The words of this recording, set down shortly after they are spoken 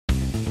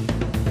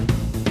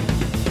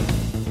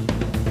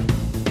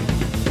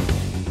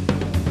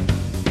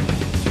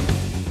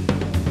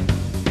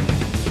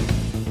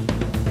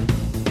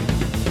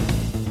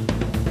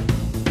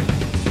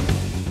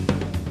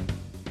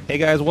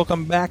guys,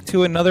 welcome back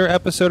to another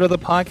episode of the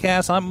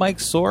podcast. I'm Mike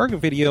Sorg,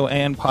 video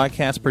and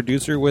podcast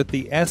producer with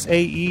the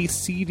SAE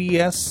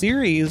CDS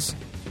series.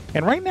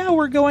 And right now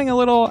we're going a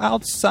little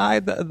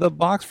outside the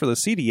box for the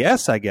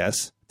CDS, I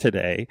guess,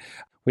 today.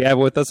 We have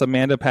with us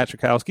Amanda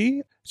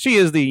Patrikowski. She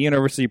is the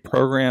University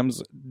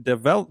Programs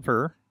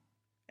Developer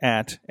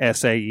at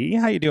SAE.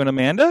 How you doing,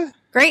 Amanda?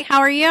 Great. How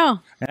are you? I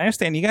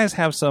understand you guys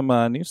have some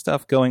new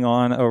stuff going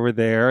on over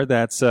there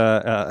that's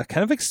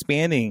kind of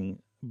expanding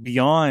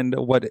beyond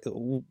what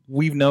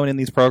we've known in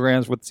these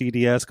programs with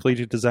CDS,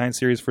 Collegiate Design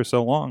Series, for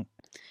so long.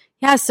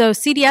 Yeah, so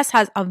CDS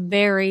has a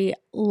very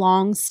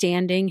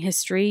long-standing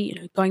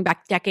history, going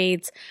back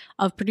decades,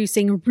 of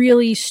producing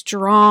really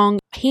strong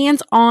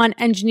hands-on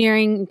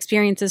engineering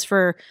experiences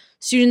for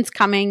students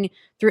coming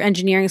through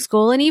engineering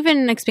school and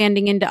even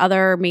expanding into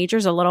other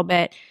majors a little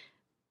bit.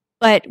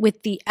 But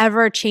with the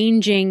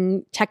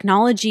ever-changing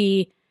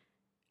technology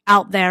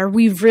out there,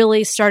 we've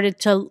really started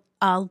to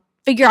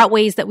figure out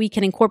ways that we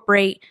can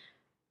incorporate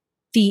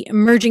the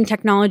emerging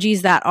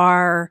technologies that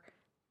are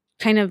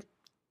kind of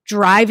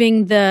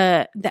driving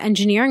the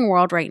engineering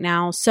world right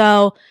now.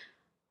 So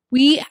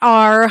we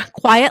are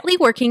quietly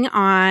working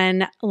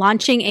on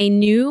launching a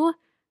new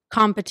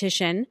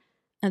competition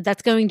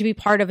that's going to be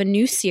part of a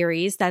new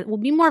series that will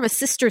be more of a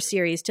sister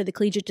series to the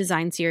Collegiate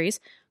Design Series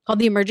called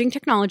the Emerging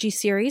Technology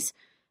Series.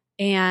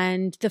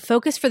 And the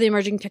focus for the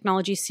Emerging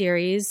Technology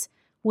Series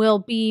will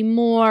be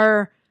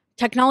more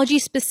technology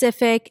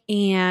specific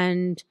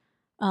and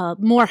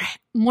more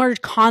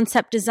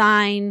concept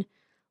design,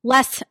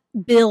 less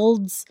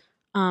builds.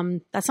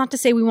 That's not to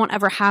say we won't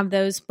ever have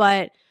those,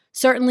 but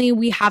certainly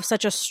we have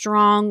such a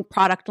strong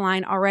product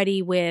line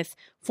already with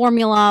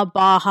Formula,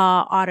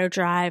 Baja,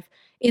 AutoDrive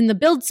in the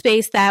build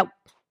space that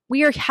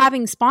we are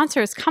having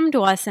sponsors come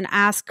to us and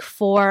ask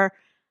for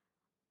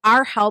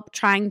our help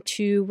trying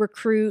to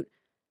recruit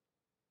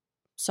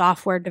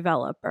software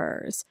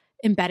developers,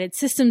 embedded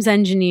systems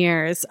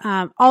engineers,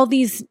 all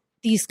these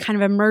kind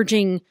of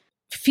emerging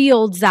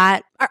fields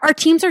that our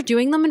teams are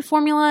doing them in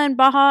Formula and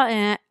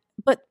Baja,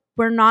 but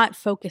we're not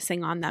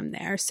focusing on them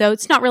there. So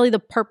it's not really the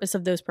purpose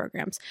of those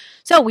programs.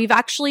 So we've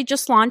actually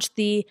just launched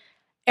the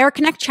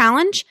AeroConnect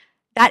Challenge.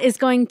 That is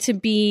going to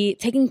be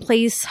taking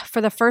place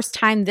for the first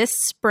time this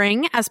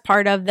spring as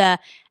part of the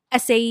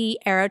SAE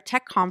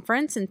Aerotech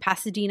Conference in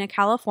Pasadena,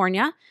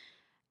 California.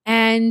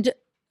 And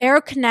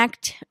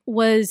AeroConnect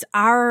was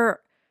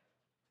our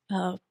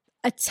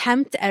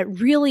attempt at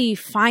really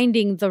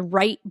finding the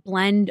right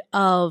blend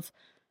of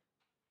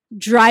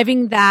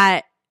driving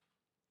that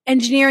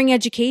engineering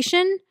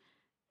education,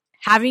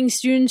 having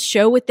students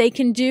show what they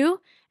can do,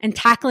 and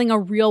tackling a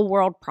real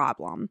world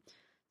problem.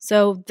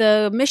 So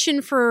the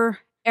mission for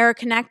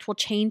AeroConnect will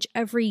change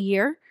every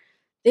year.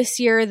 This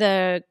year,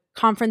 the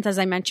conference, as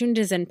I mentioned,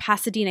 is in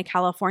Pasadena,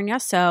 California.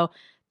 So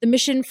the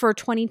mission for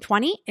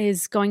 2020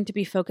 is going to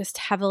be focused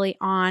heavily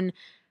on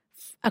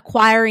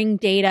acquiring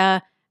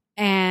data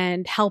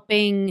and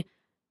helping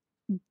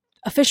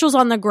officials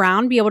on the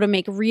ground be able to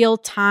make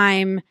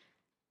real-time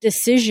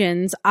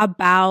decisions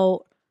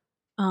about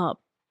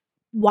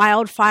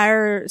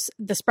wildfires,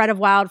 the spread of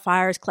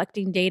wildfires,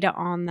 collecting data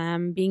on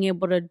them, being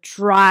able to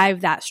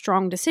drive that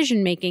strong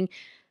decision-making.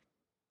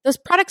 Those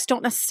products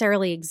don't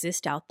necessarily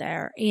exist out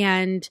there.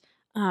 And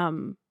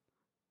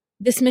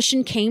this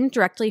mission came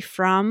directly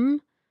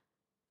from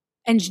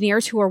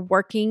engineers who are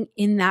working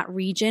in that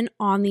region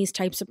on these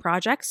types of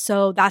projects.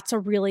 So that's a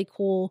really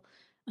cool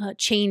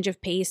change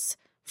of pace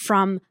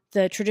from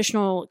the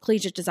traditional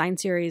Collegiate Design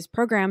Series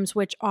programs,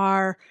 which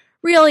are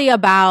really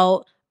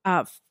about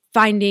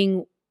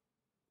finding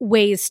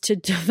ways to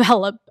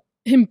develop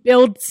and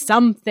build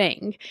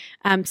something.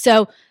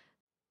 So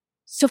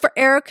for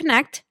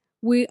AeroConnect,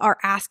 we are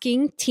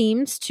asking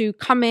teams to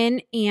come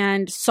in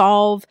and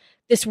solve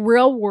this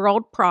real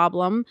world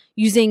problem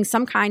using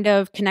some kind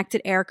of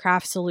connected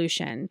aircraft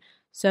solution.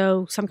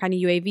 So some kind of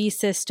UAV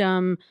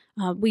system.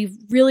 We've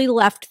really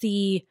left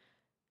the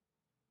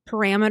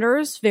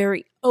parameters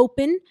very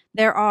open.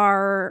 There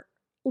are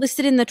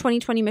listed in the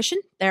 2020 mission.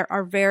 There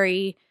are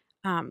very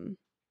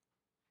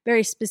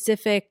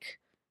specific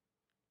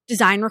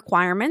design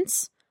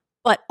requirements,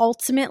 but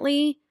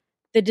ultimately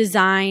the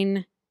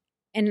design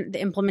and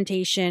the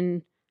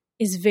implementation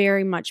is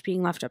very much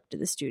being left up to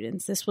the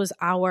students. This was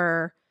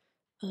our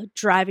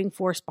driving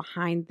force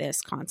behind this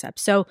concept.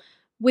 So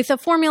with a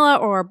Formula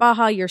or a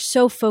Baja, you're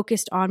so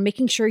focused on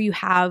making sure you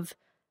have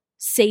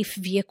safe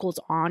vehicles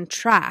on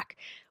track.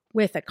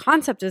 With a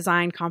concept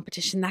design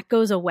competition, that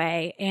goes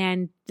away,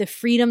 and the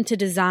freedom to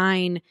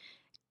design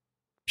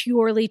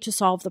purely to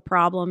solve the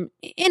problem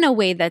in a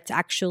way that's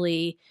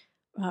actually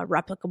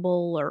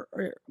replicable or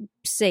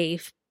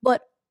safe.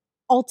 But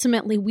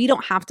ultimately, we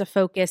don't have to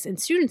focus, and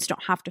students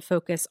don't have to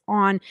focus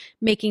on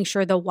making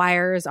sure the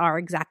wires are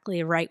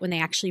exactly right when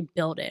they actually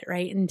build it,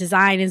 right? And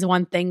design is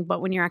one thing, but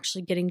when you're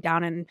actually getting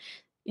down and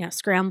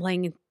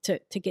scrambling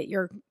to get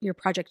your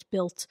project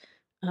built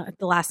at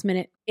the last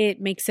minute, it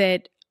makes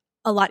it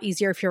a lot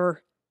easier if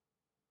you're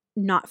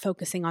not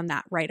focusing on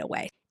that right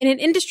away. In an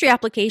industry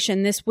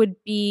application, this would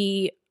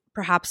be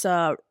perhaps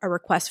a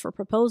request for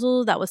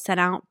proposal that was sent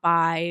out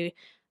by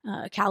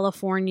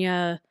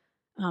California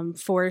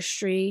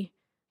Forestry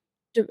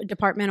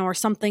Department or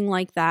something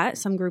like that,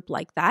 some group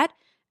like that.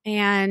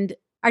 And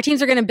our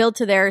teams are going to build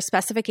to their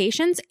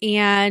specifications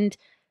and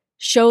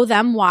show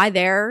them why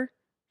their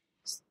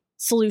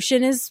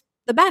solution is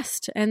the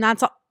best. And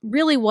that's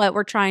really what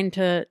we're trying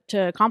to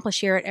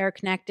accomplish here at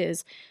AeroConnect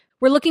is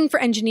we're looking for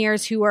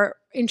engineers who are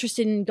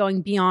interested in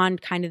going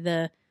beyond kind of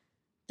the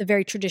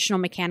very traditional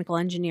mechanical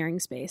engineering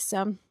space.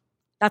 So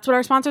that's what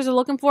our sponsors are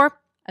looking for.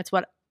 That's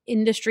what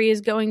industry is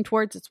going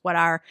towards. It's what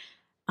our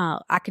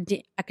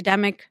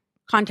academic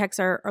contexts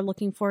are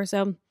looking for.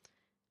 So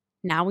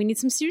now we need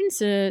some students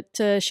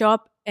to show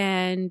up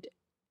and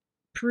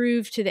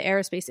prove to the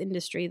aerospace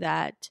industry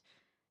that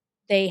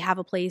they have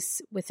a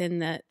place within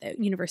the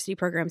university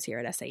programs here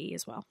at SAE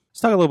as well.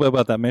 Let's talk a little bit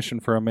about that mission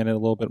for a minute, a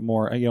little bit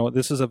more.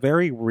 This is a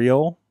very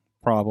real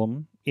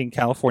problem in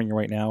California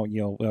right now.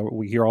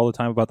 We hear all the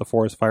time about the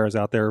forest fires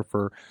out there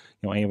for,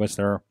 any of us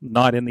that are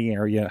not in the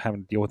area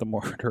having to deal with them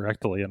more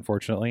directly,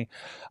 unfortunately.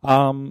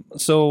 And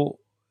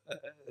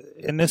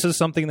this is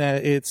something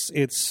that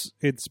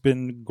it's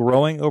been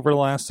growing over the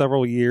last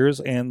several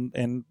years,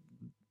 and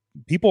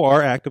people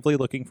are actively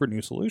looking for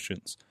new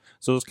solutions.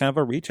 So it's kind of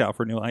a reach out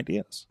for new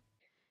ideas.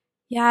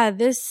 Yeah,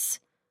 this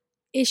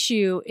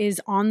issue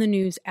is on the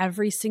news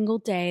every single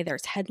day.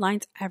 There's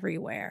headlines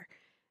everywhere.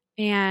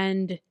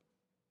 And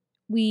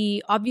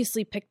we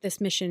obviously picked this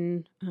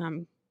mission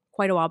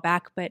quite a while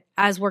back, but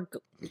as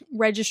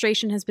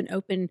registration has been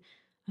open,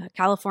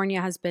 California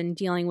has been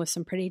dealing with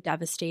some pretty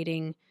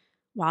devastating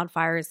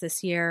wildfires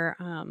this year.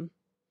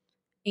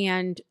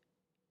 And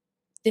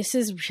this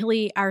is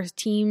really our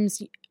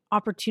team's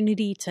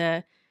opportunity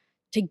to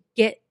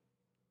get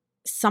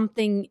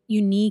something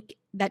unique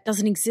that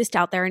doesn't exist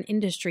out there in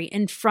industry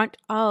in front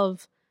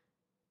of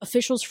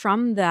officials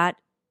from the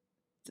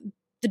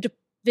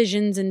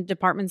divisions and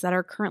departments that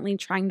are currently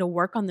trying to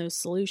work on those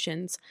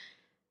solutions.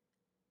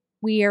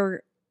 We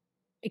are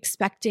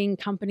expecting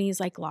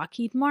companies like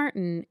Lockheed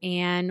Martin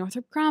and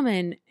Northrop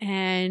Grumman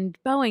and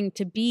Boeing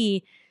to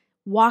be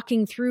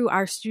walking through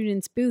our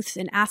students' booths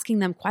and asking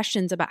them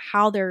questions about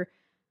how their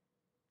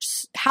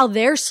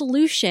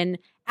solution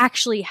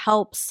actually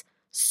helps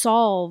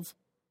solve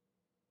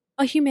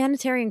a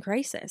humanitarian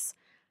crisis.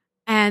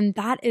 And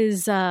that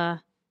is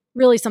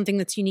really something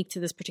that's unique to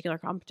this particular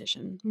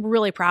competition. I'm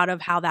really proud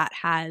of how that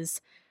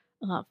has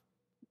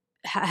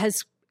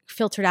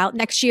filtered out.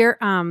 Next year,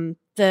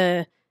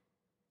 the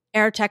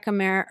Aerotech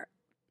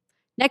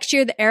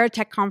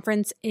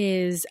Conference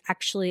is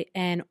actually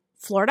in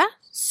Florida.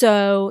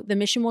 So the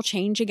mission will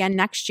change again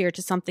next year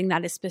to something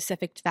that is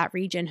specific to that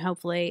region,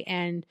 hopefully.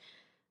 And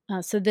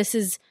so this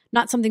is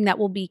not something that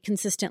will be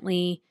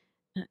consistently,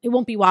 it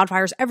won't be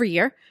wildfires every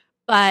year,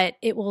 but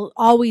it will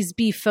always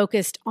be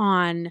focused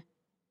on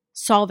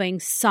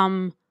solving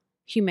some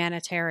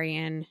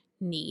humanitarian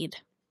need.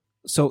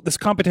 So this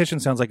competition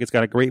sounds like it's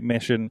got a great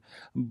mission,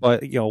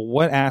 but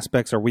what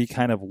aspects are we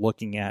kind of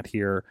looking at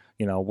here?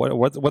 What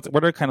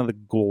are kind of the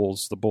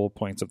goals, the bullet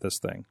points of this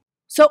thing?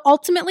 So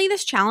ultimately,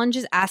 this challenge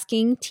is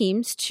asking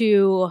teams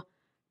to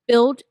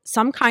build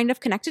some kind of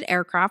connected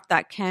aircraft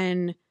that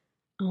can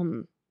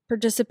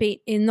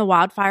participate in the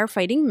wildfire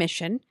fighting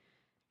mission.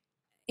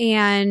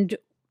 And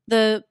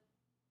the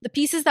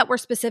pieces that we're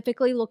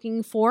specifically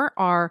looking for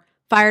are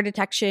fire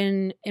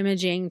detection,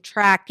 imaging,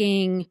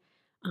 tracking,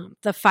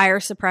 the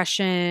fire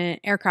suppression,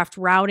 aircraft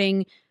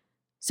routing.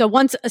 So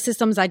once a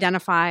system is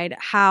identified,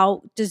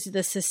 how does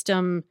the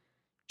system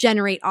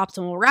generate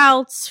optimal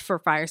routes for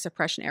fire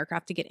suppression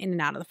aircraft to get in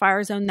and out of the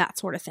fire zone, that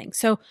sort of thing.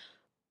 So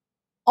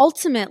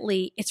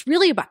ultimately, it's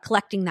really about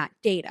collecting that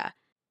data.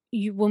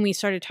 When we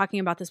started talking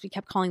about this, we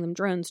kept calling them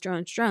drones.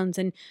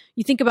 And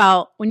you think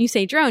about, when you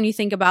say drone, you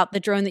think about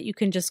the drone that you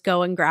can just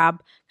go and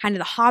grab, kind of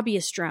the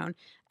hobbyist drone.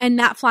 And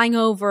that flying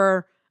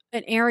over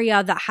an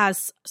area that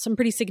has some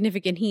pretty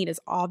significant heat is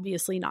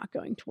obviously not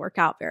going to work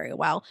out very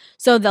well.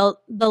 So the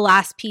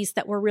last piece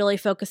that we're really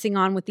focusing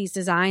on with these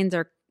designs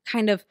are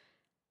kind of,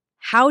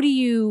 how do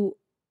you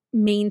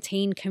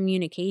maintain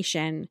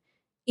communication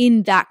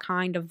in that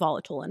kind of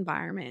volatile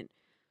environment?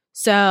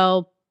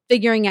 So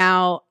figuring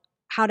out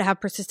how to have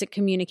persistent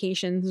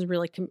communications is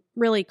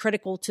really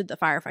critical to the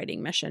firefighting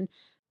mission.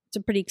 It's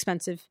a pretty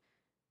expensive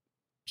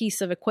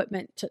piece of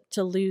equipment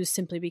to lose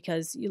simply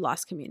because you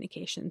lost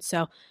communication.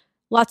 So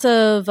lots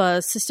of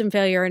system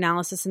failure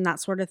analysis and that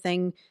sort of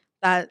thing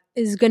that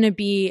is going to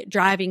be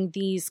driving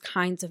these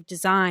kinds of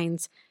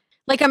designs.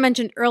 Like I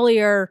mentioned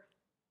earlier,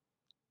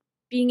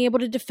 being able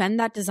to defend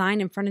that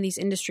design in front of these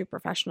industry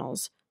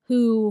professionals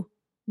who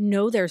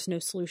know there's no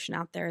solution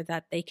out there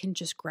that they can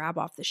just grab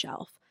off the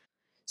shelf.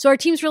 So our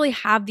teams really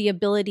have the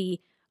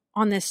ability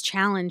on this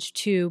challenge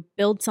to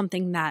build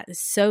something that is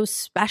so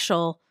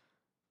special,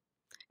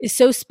 is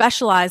so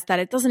specialized that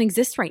it doesn't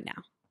exist right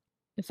now.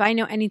 If I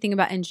know anything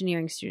about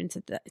engineering students,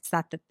 it's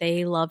that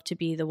they love to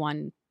be the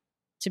one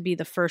to be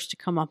the first to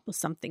come up with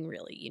something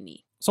really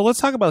unique. So let's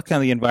talk about kind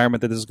of the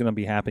environment that this is going to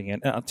be happening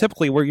in.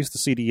 Typically, we're used to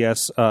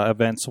CDS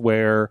events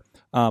where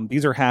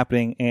These are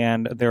happening,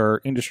 and there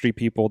are industry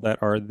people that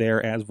are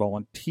there as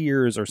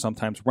volunteers or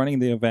sometimes running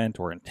the event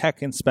or in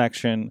tech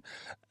inspection.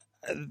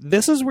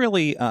 This is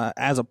really,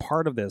 as a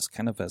part of this,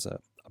 kind of as a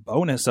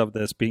bonus of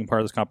this being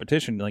part of this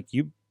competition, like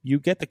you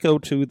get to go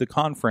to the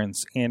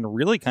conference and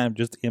really kind of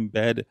just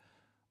embed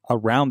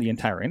around the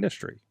entire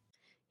industry.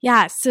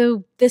 Yeah,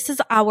 so this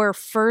is our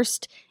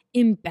first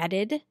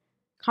embedded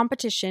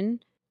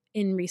competition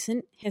in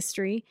recent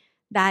history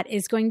that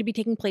is going to be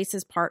taking place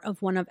as part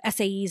of one of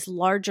SAE's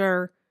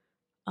larger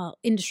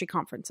industry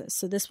conferences.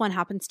 So this one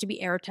happens to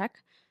be Aerotech,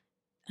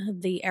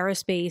 the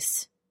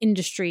aerospace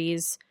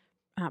industry's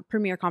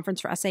premier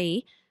conference for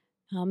SAE.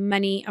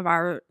 Many of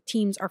our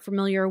teams are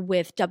familiar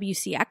with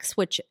WCX,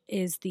 which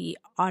is the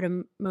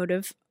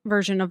automotive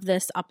version of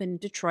this up in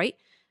Detroit.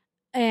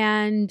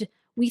 And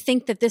we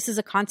think that this is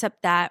a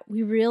concept that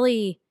we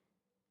really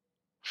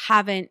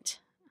haven't.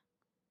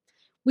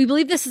 We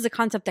believe this is a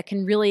concept that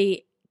can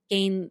really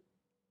gain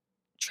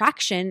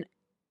traction,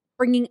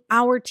 bringing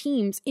our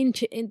teams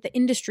into the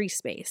industry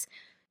space.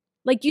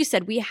 Like you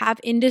said, we have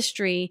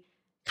industry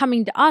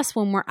coming to us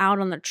when we're out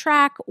on the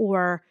track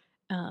or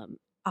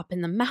up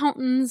in the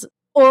mountains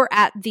or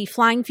at the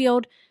flying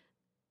field.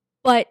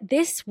 But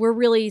this, we're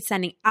really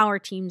sending our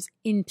teams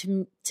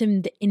into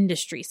the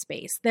industry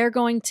space. They're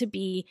going to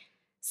be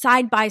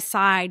side by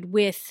side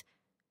with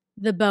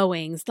the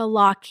Boeings, the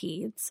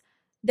Lockheeds.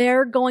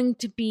 They're going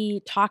to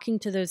be talking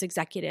to those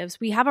executives.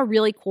 We have a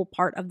really cool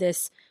part of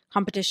this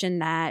competition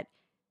that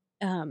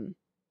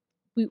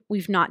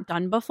we've not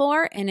done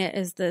before, and it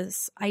is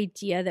this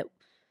idea that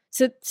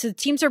so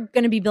teams are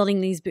going to be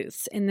building these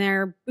booths, and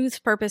their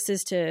booth purpose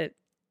is to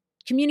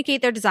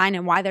communicate their design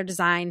and why their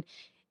design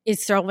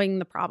is solving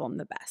the problem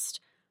the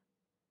best.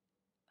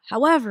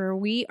 However,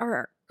 we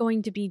are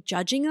going to be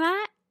judging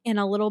that in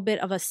a little bit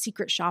of a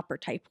secret shopper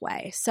type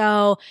way.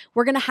 So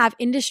we're going to have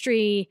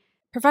industry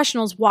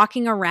professionals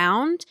walking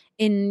around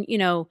in,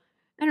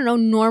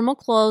 normal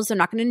clothes. They're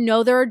not going to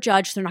know they're a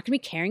judge. They're not going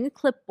to be carrying a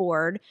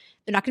clipboard.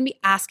 They're not going to be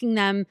asking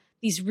them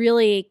these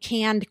really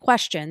canned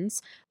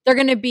questions. They're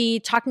going to be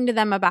talking to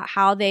them about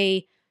how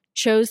they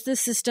chose the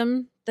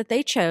system that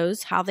they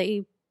chose, how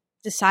they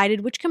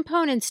decided which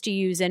components to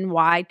use and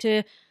why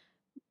to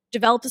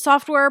develop the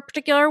software a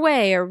particular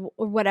way or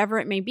whatever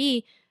it may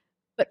be.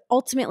 But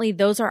ultimately,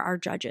 those are our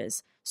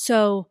judges.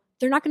 So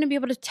they're not going to be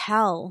able to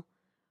tell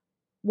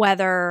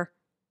whether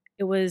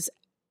it was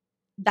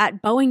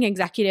that Boeing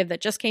executive that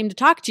just came to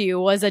talk to you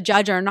was a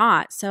judge or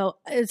not. So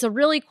it's a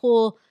really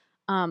cool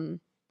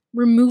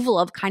removal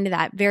of kind of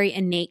that very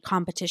innate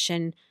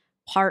competition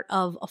part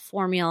of a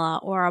formula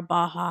or a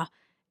Baja,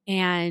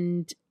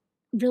 and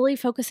really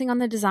focusing on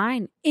the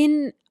design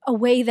in a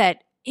way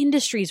that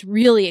industry is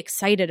really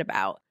excited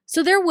about.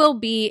 So there will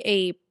be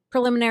a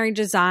preliminary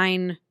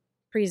design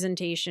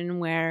presentation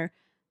where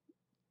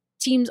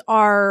teams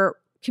are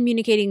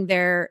communicating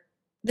the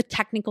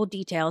technical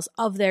details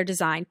of their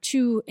design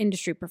to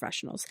industry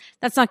professionals.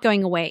 That's not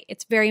going away.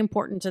 It's very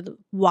important to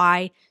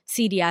why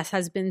CDS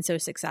has been so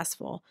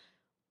successful.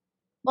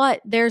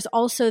 But there's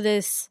also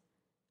this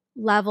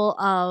level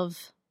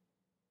of,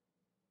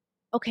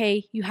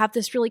 okay, you have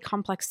this really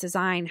complex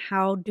design.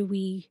 How do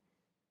we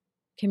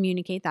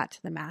communicate that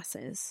to the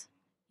masses?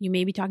 You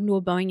may be talking to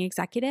a Boeing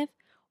executive,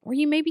 or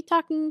you may be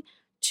talking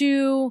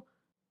to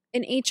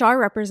an HR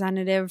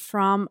representative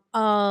from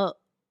a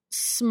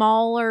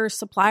smaller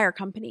supplier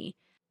company.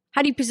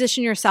 How do you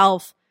position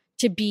yourself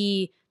to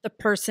be the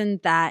person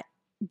that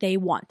they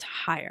want to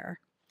hire?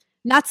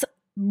 And that's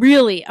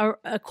really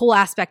a cool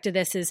aspect of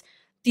this, is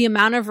the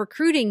amount of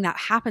recruiting that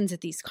happens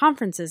at these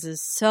conferences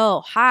is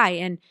so high.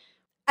 And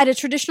at a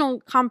traditional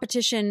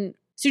competition,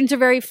 students are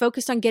very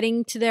focused on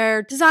getting to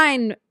their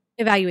design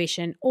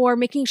evaluation or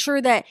making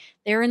sure that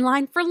they're in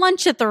line for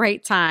lunch at the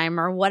right time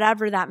or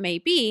whatever that may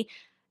be.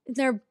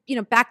 They're,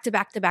 back to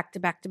back to back to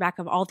back to back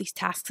of all these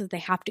tasks that they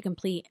have to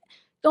complete.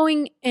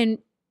 Going and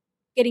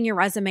getting your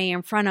resume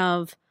in front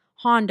of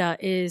Honda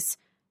is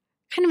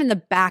kind of in the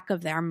back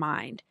of their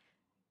mind.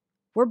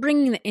 We're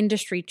bringing the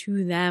industry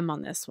to them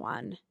on this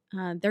one.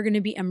 They're going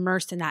to be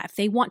immersed in that. If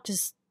they want to,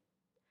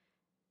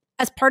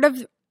 as part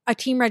of a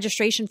team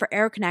registration for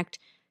AeroConnect,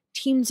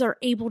 teams are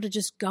able to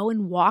just go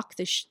and walk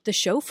the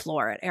show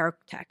floor at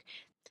Aerotech.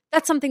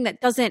 That's something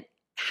that doesn't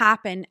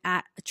happen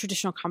at a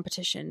traditional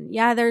competition.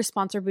 Yeah, there's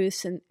sponsor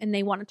booths and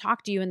they want to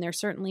talk to you, and they're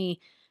certainly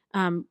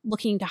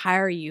looking to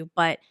hire you,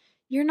 but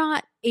you're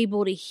not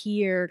able to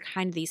hear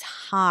kind of these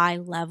high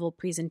level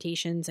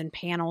presentations and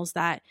panels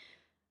that,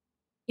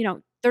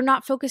 they're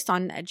not focused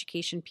on the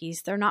education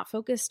piece. They're not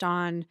focused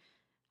on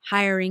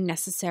hiring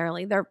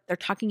necessarily. They're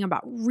talking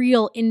about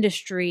real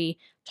industry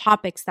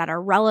topics that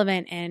are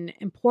relevant and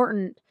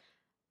important.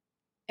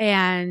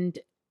 And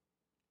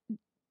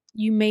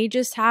you may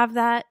just have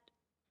that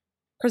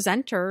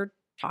presenter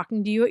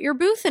talking to you at your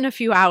booth in a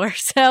few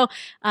hours. So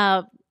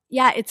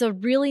it's a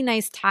really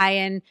nice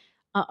tie-in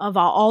of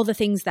all the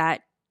things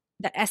that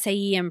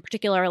SAE and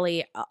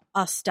particularly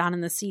us down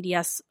in the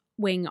CDS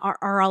wing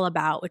are all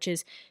about, which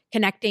is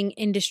connecting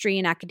industry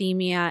and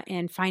academia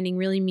and finding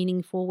really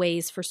meaningful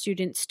ways for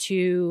students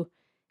to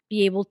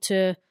be able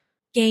to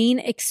gain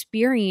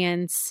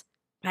experience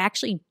by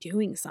actually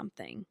doing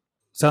something.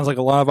 Sounds like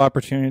a lot of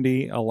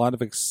opportunity, a lot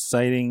of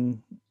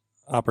exciting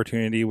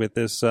opportunity with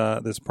this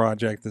this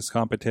project, this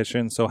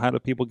competition. So how do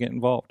people get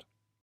involved?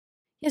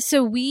 Yeah,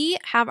 so we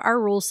have our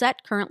rule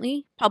set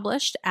currently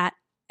published at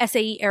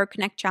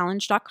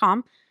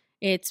saeaeroconnectchallenge.com.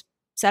 It's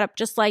set up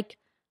just like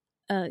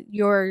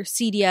your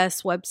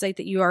CDS website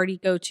that you already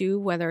go to,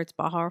 whether it's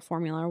Baja or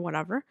Formula or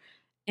whatever.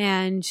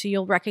 And so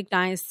you'll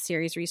recognize the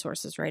series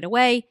resources right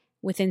away.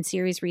 Within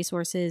series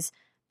resources,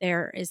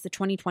 there is the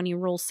 2020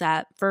 rule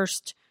set.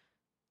 First,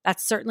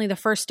 that's certainly the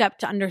first step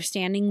to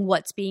understanding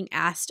what's being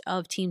asked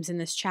of teams in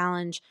this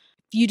challenge.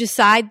 If you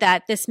decide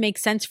that this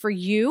makes sense for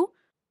you,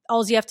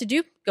 all you have to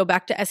do, go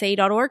back to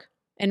SAE.org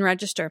and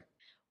register.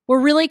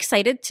 We're really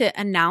excited to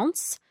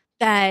announce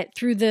that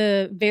through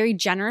the very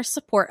generous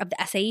support of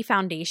the SAE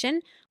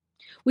Foundation,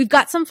 we've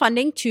got some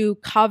funding to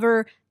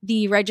cover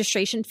the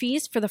registration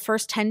fees for the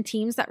first 10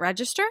 teams that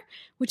register,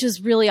 which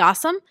is really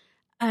awesome.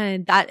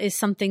 That is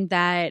something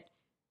that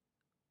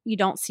you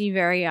don't see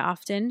very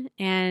often.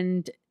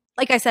 And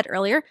like I said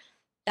earlier,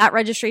 that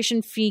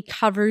registration fee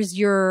covers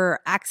your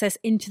access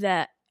into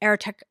the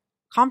Aerotech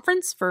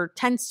conference for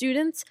 10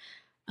 students,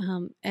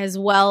 as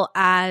well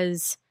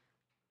as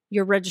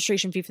your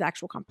registration fee for the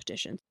actual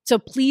competition. So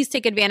please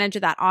take advantage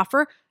of that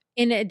offer.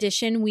 In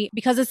addition,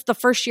 because it's the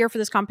first year for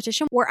this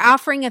competition, we're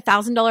offering a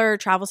 $1,000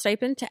 travel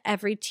stipend to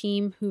every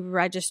team who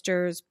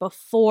registers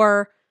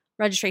before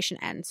registration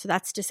ends. So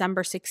that's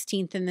December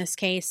 16th in this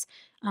case.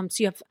 So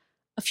you have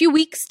a few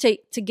weeks to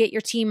get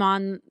your team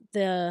on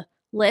the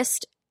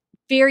list.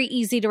 Very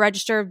easy to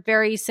register,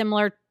 very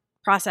similar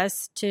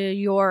process to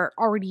your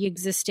already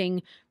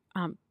existing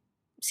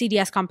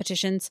CDS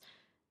competitions.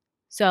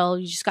 So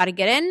you just got to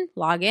get in,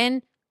 log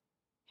in,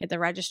 hit the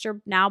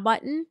register now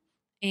button.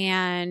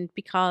 And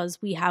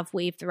because we have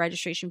waived the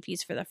registration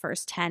fees for the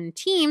first 10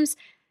 teams,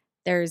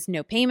 there's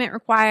no payment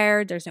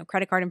required. There's no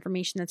credit card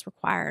information that's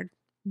required.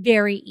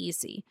 Very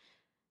easy.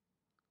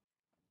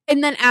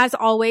 And then as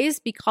always,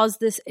 because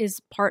this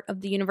is part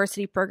of the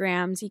university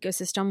programs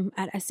ecosystem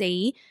at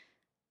SAE,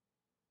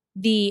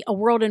 the A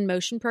World in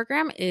Motion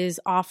program is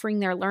offering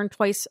their Learn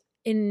Twice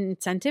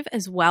incentive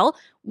as well,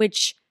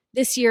 which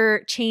this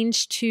year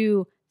changed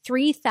to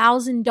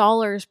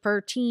 $3,000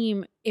 per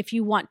team if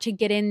you want to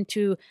get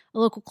into a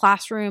local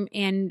classroom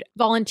and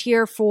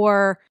volunteer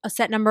for a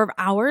set number of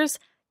hours.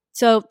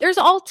 So there's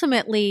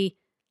ultimately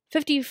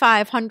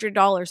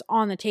 $5,500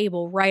 on the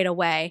table right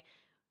away.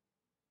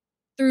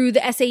 Through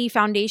the SAE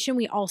Foundation,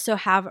 we also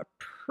have a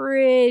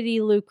pretty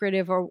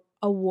lucrative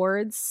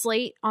awards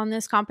slate on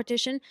this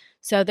competition.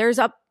 So there's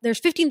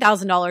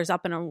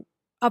 $15,000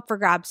 up for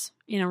grabs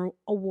in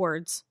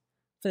awards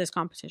for this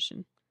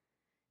competition.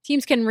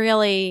 Teams can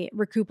really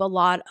recoup a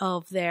lot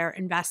of their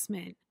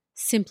investment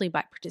simply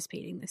by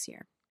participating this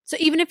year. So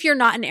even if you're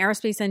not an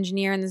aerospace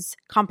engineer and this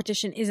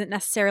competition isn't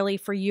necessarily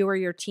for you or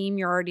your team,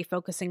 you're already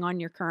focusing on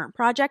your current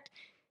project,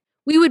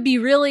 we would be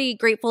really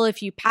grateful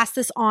if you pass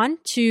this on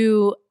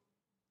to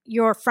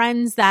your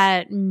friends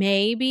that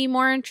may be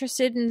more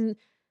interested in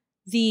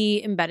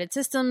the embedded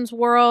systems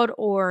world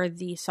or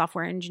the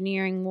software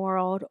engineering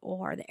world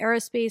or the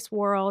aerospace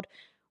world.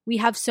 We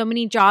have so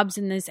many jobs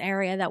in this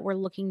area that we're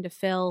looking to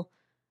fill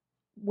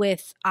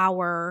with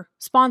our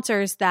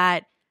sponsors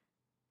that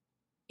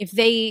if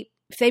they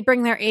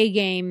bring their A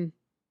game,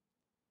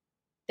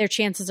 their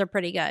chances are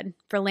pretty good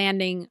for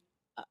landing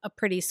a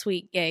pretty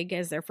sweet gig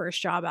as their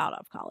first job out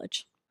of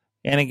college.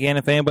 And again,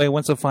 if anybody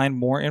wants to find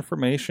more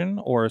information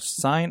or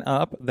sign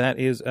up, that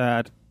is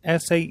at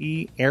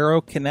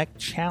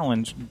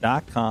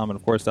saeaeroconnectchallenge.com. And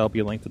of course, that'll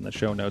be linked in the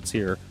show notes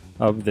here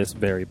of this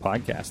very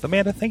podcast.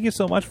 Amanda, thank you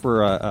so much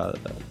for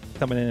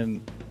coming in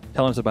and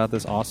telling us about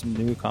this awesome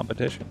new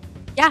competition.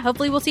 Yeah,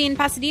 hopefully we'll see you in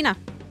Pasadena.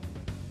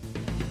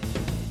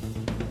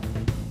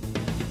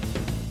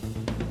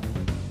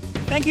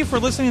 Thank you for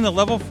listening to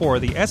Level 4,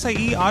 the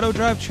SAE Auto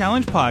Drive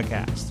Challenge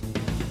podcast.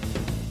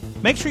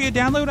 Make sure you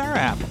download our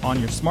app on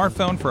your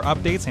smartphone for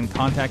updates and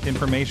contact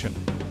information.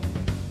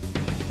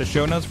 The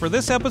show notes for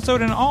this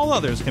episode and all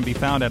others can be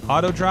found at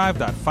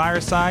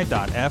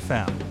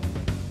autodrive.fireside.fm.